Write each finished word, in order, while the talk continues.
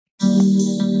Well,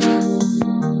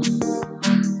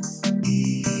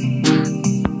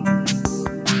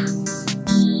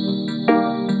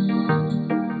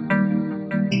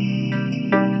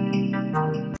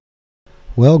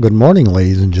 good morning,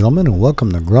 ladies and gentlemen, and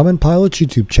welcome to Grumman Pilot's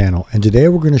YouTube channel. And today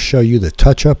we're going to show you the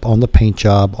touch-up on the paint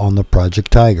job on the Project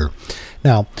Tiger.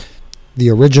 Now, the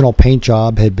original paint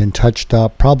job had been touched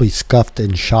up, probably scuffed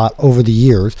and shot over the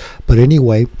years. But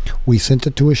anyway, we sent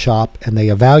it to a shop and they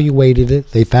evaluated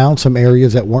it. They found some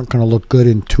areas that weren't going to look good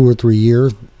in 2 or 3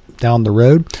 years down the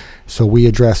road. So we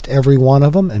addressed every one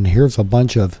of them, and here's a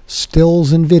bunch of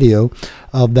stills and video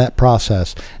of that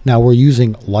process. Now we're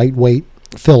using lightweight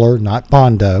filler, not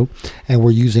Bondo, and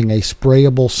we're using a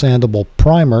sprayable sandable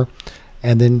primer,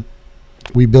 and then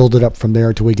we build it up from there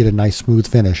until we get a nice smooth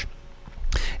finish.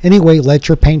 Anyway, let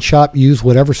your paint shop use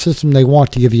whatever system they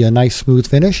want to give you a nice smooth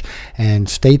finish, and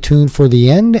stay tuned for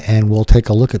the end and we'll take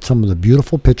a look at some of the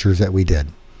beautiful pictures that we did.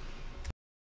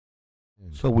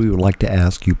 So we would like to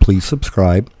ask you please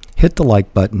subscribe, hit the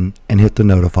like button, and hit the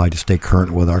notify to stay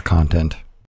current with our content.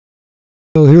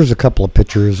 So here's a couple of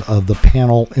pictures of the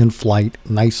panel in flight.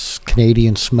 Nice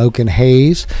Canadian smoke and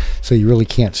haze, so you really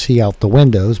can't see out the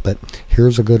windows, but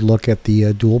here's a good look at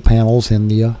the dual panels in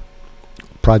the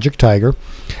Project Tiger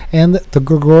and the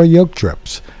Grumman yoke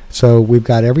drips. So we've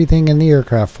got everything in the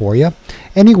aircraft for you.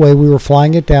 Anyway, we were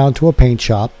flying it down to a paint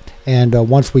shop, and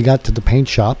once we got to the paint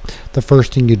shop, the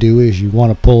first thing you do is you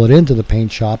want to pull it into the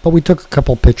paint shop, but we took a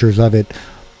couple pictures of it,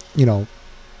 you know,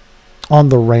 on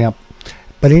the ramp.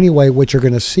 But anyway, what you're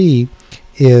going to see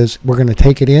is we're going to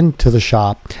take it into the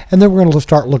shop, and then we're going to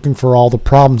start looking for all the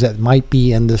problems that might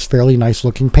be in this fairly nice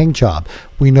looking paint job.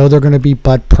 We know there are going to be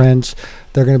butt prints.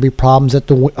 There are going to be problems at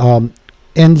the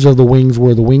ends of the wings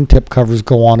where the wingtip covers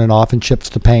go on and off and chips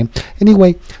the paint.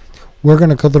 Anyway, we're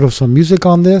going to go through some music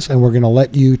on this, and we're going to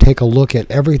let you take a look at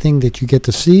everything that you get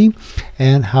to see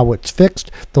and how it's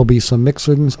fixed. There'll be some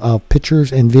mixings of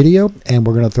pictures and video, and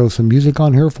we're going to throw some music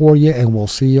on here for you, and we'll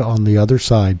see you on the other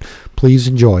side. Please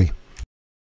enjoy.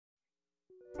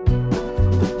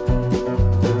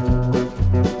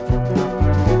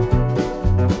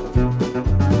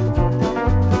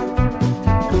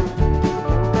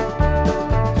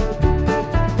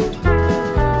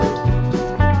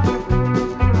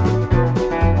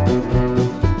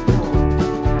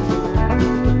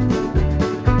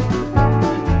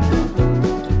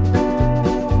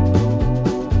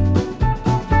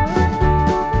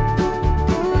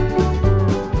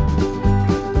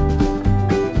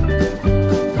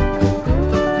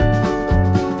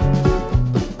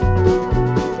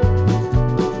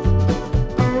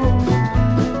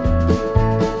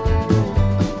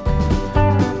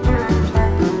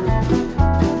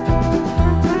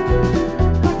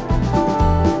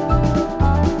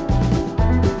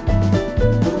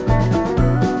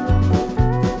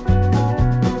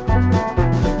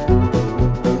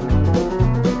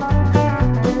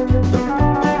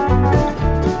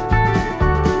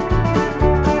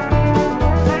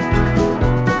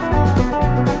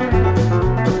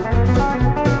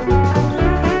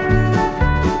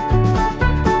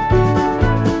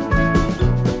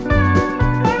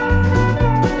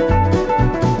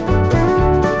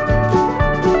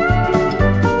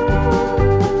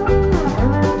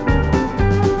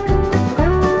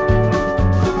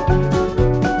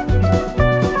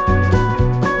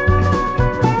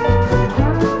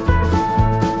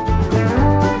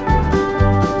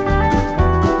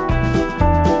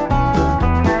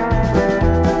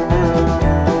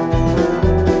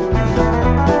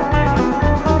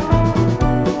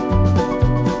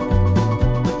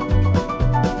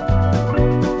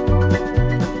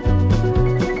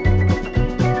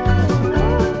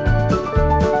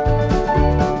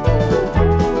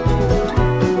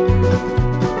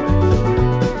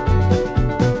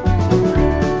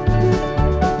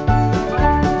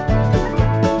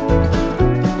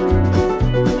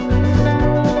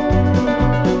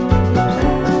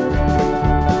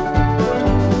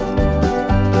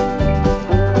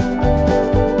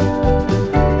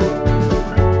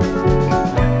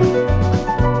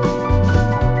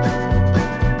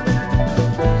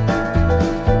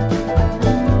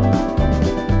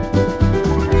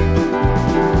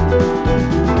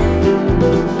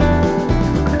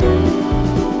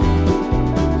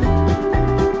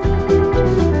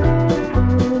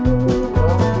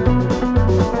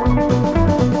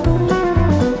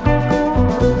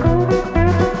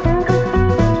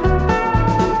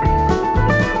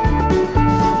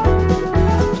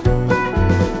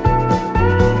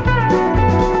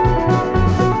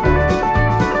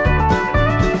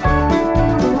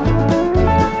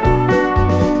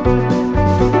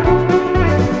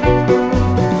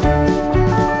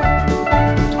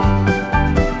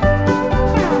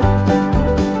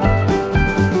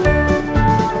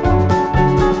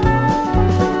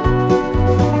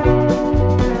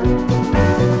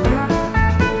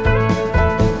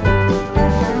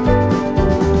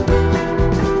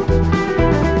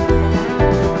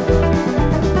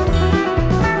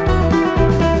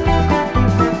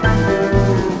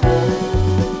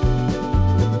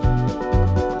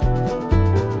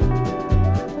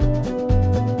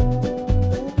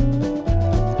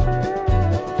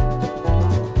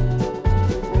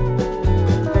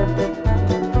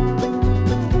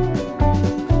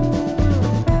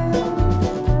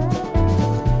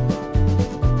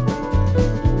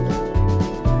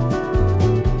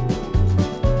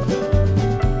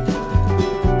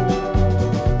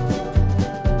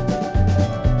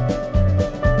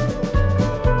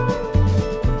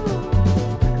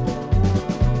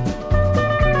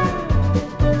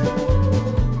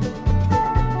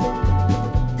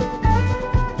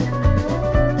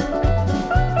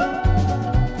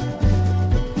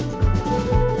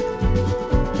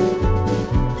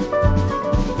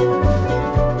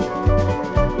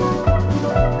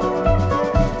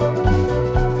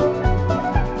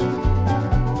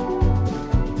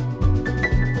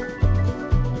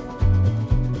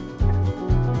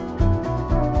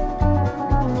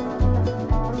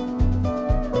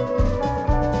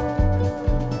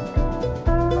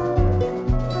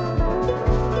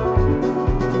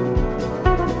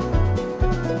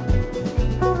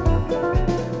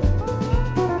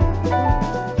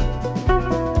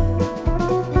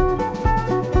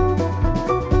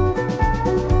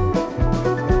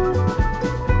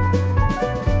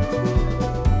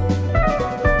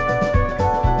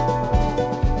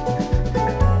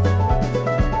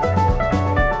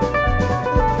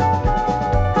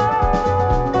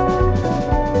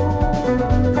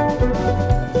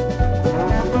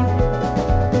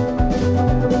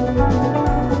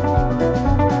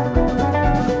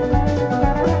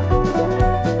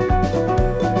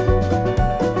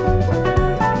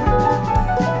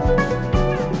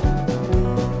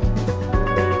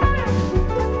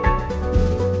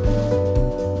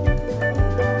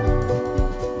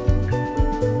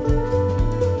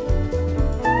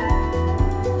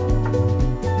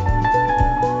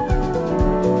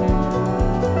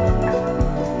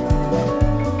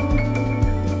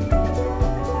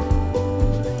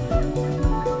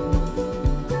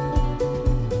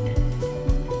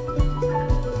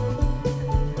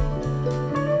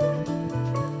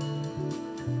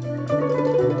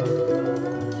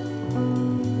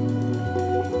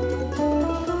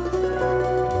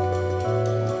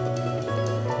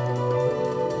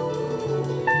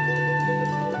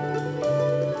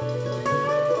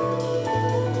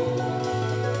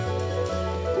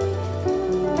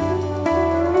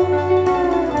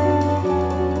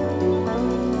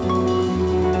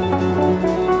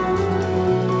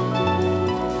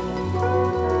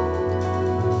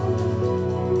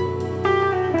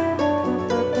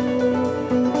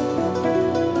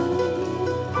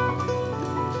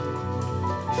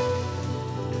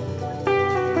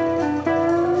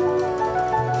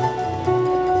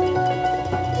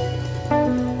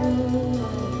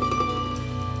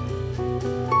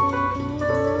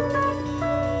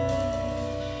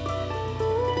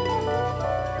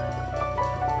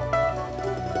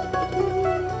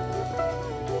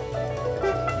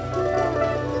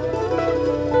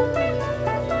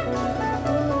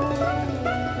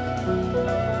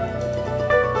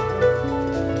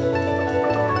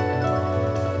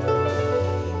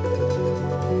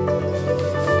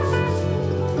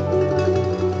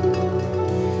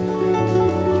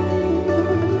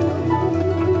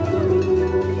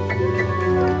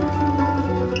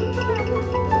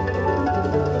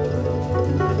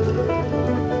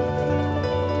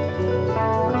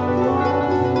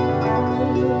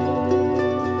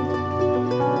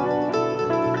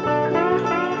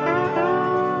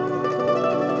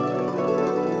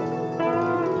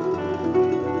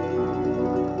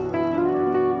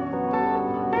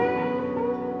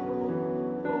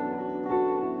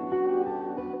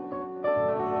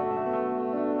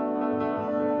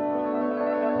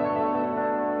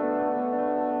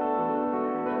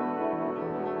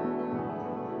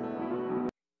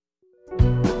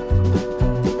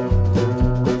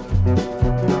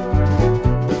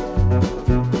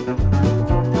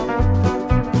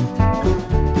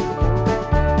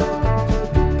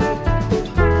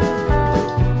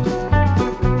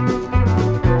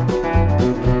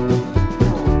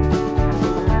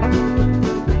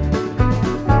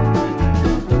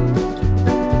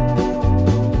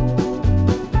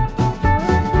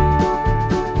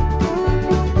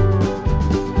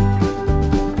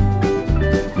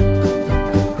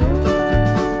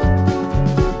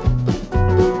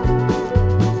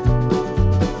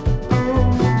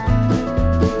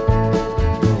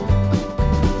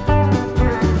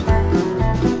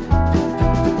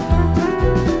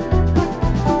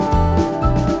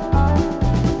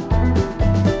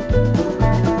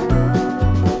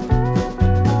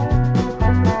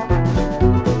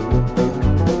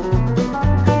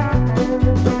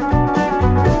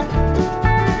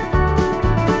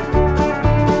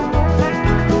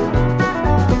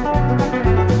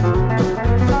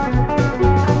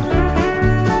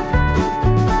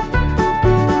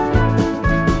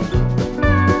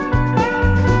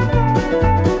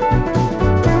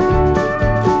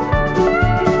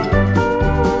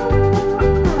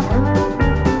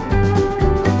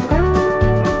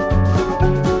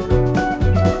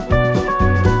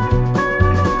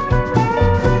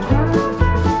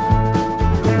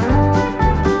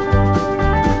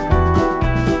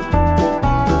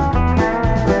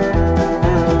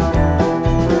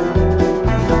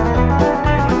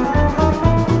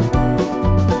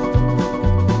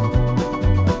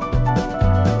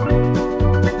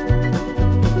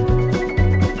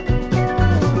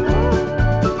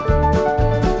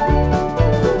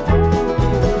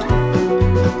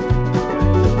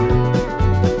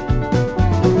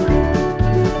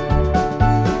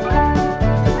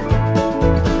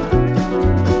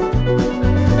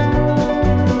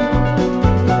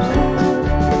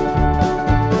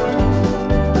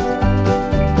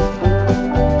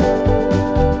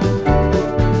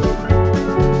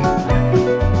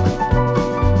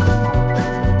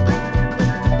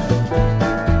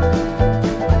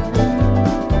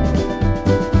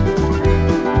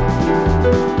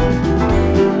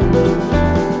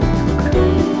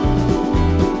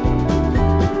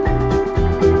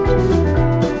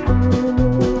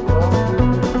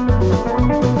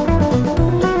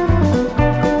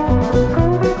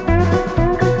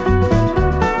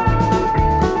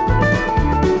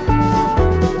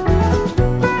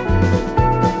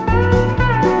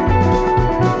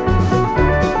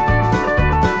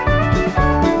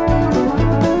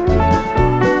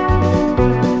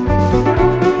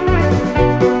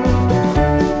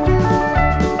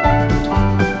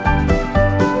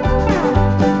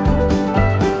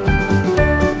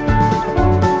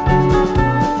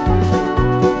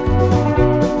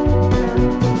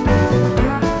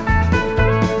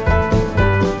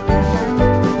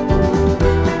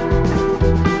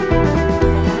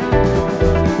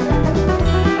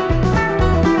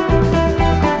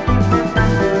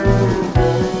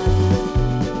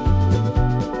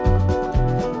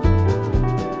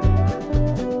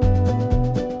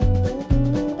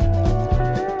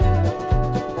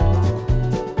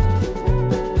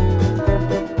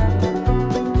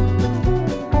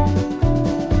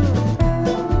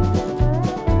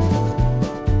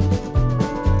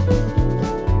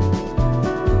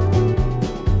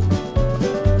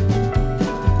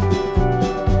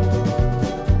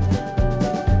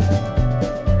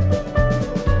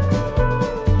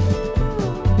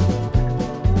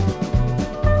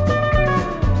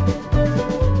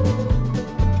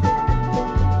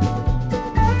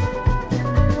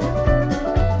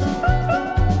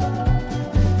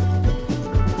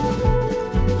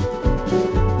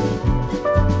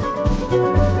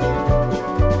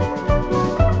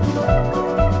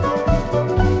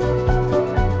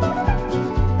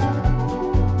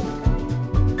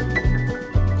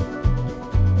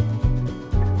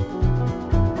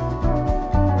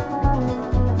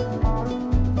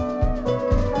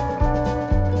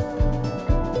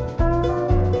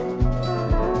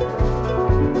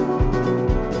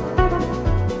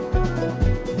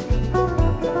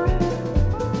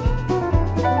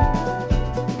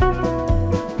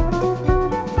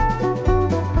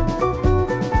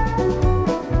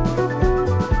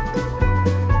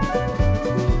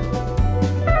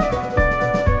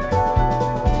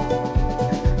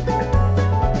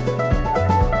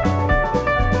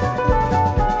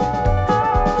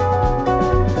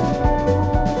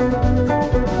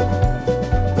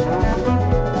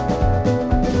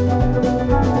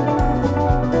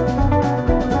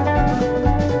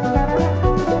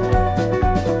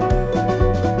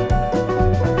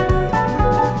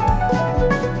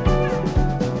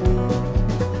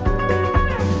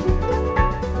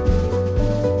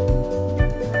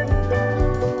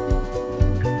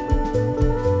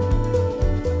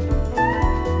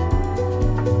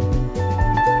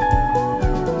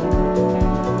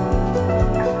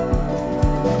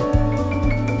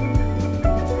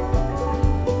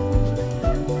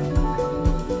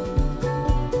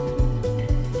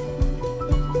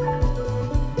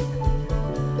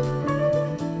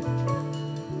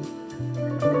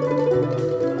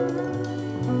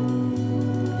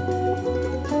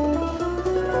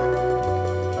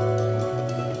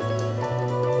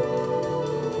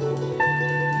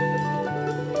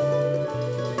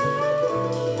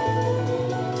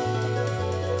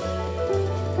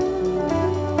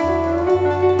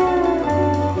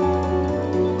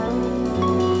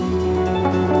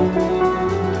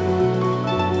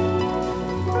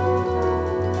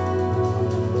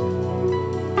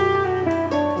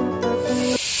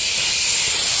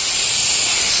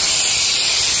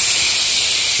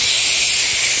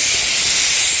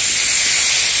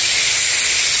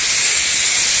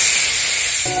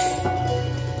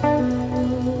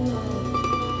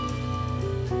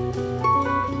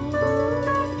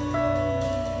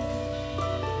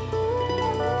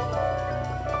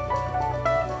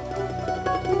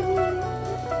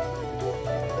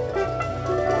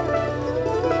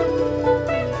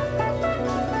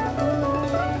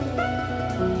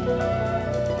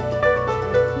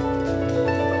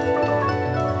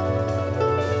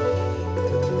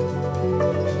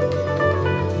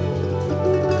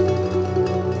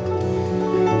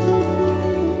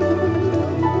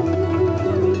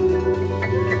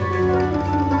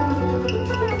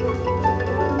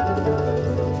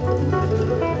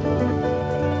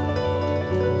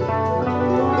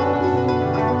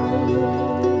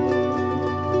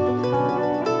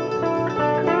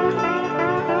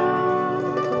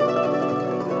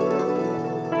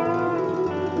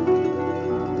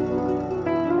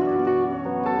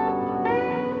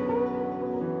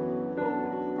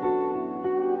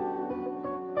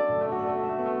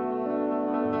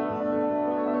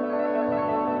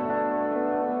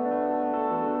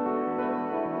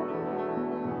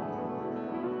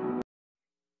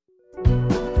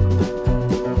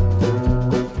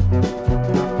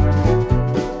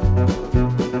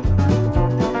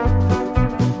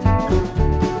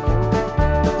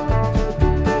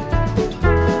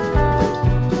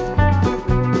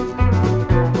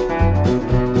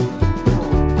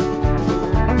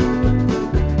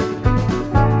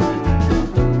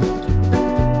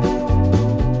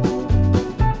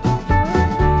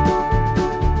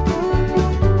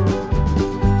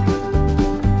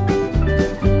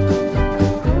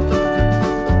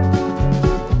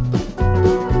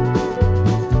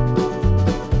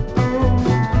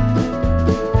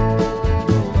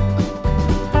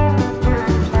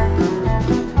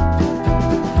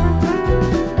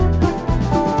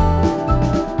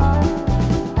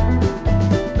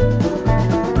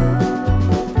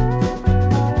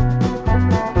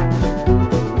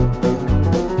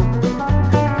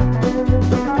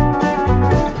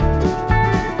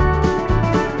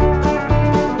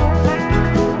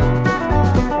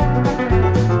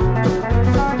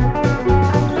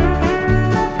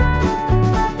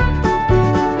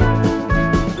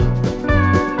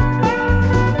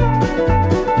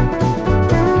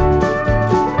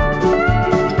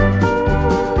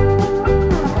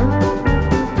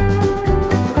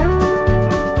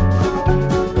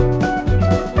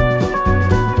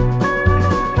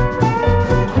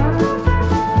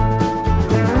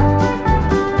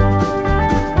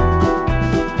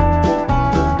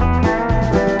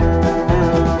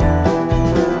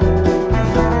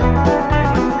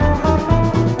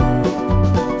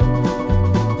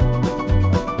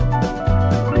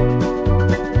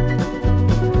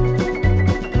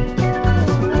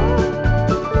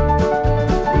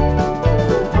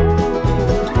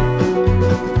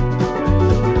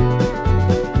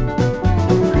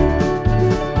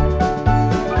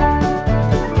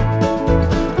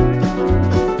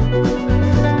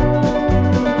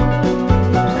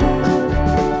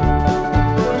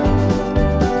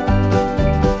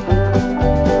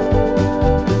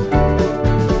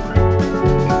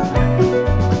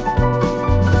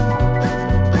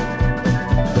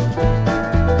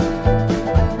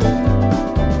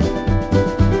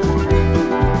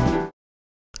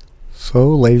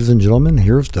 So, ladies and gentlemen,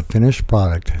 here's the finished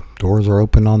product. Doors are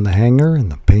open on the hanger and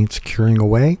the paint's curing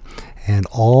away, and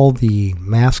all the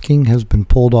masking has been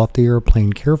pulled off the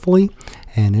airplane carefully,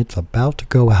 and it's about to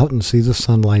go out and see the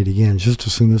sunlight again just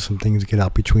as soon as some things get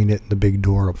out between it and the big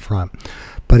door up front.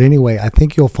 But anyway, I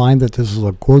think you'll find that this is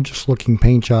a gorgeous looking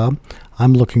paint job.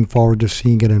 I'm looking forward to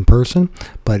seeing it in person,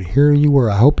 but here you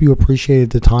were. I hope you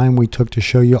appreciated the time we took to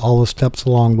show you all the steps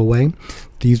along the way.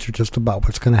 These are just about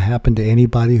what's going to happen to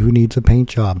anybody who needs a paint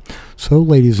job. So,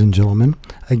 ladies and gentlemen,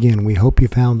 again, we hope you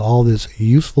found all this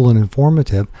useful and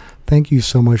informative. Thank you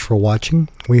so much for watching.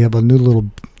 We have a new little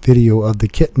video of the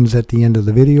kittens at the end of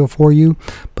the video for you.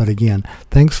 But again,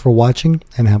 thanks for watching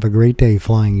and have a great day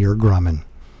flying your Grumman.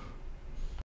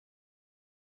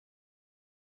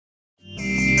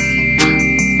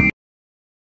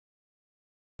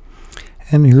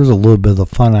 And here's a little bit of the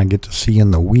fun I get to see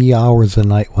in the wee hours of the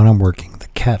night when I'm working. The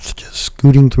cats just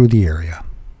scooting through the area.